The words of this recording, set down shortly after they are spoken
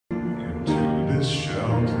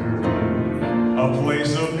a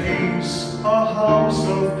place of peace, a house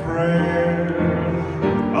of prayer,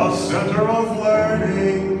 a center of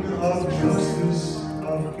learning, of justice,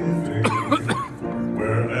 of giving,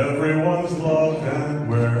 where everyone's loved and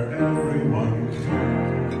where everyone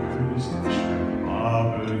cares.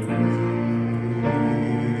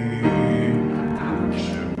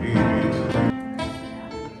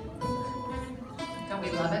 Don't we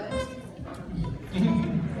love it?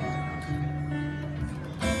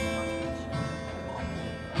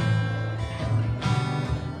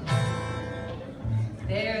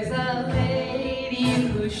 There's a lady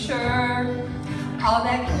who's sure all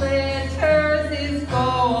that glitters is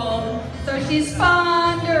gold, so she's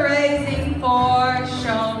fundraising for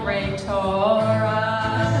Shomrei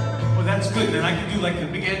Torah. Well, that's good. Then I can do like the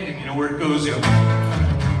big ending, you know, where it goes, you know.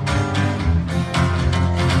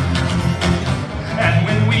 And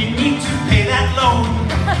when we need to pay that loan,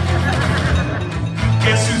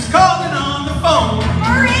 guess who's calling on the phone?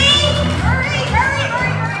 Hurry!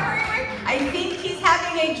 I think he's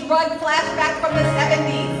having a drug flashback from the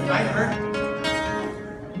 70s. I heard.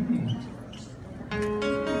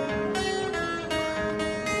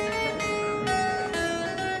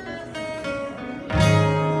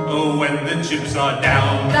 Oh, when the chips are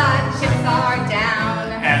down. The chips are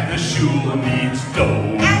down. And the shul needs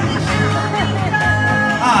dough. And the shul needs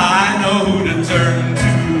dough. I know who to turn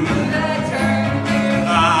to.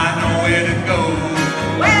 I know where to go.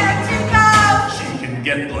 Where to go? She can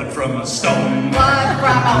get blood from a stone. Blood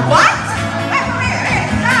from a what?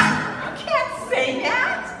 You can't say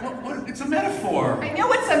that. What? It's a metaphor. I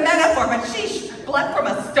know it's a metaphor, but sheesh, blood from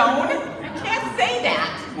a stone? You can't say that.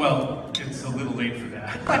 Well, it's a little late for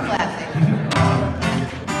that. What classic?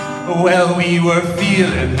 Well, we were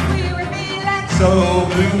feeling so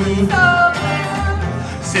blue.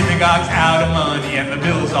 Synagogue's out of money and the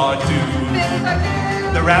bills are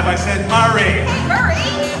due. The rabbi said, Murray. Hey, Murray.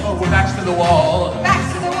 Oh, we're backs to the wall.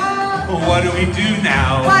 Backs to the wall. What do we do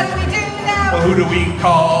now? What do we do now? Who do we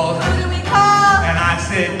call? Who do we call? And I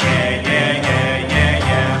said, yeah.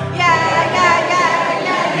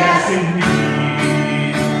 Yes,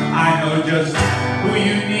 indeed. I know just who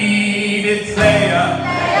you need. It's Leah.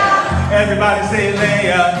 Everybody say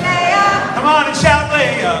Leah. Leah. Come on and shout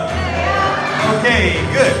Leah. Okay,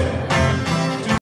 good.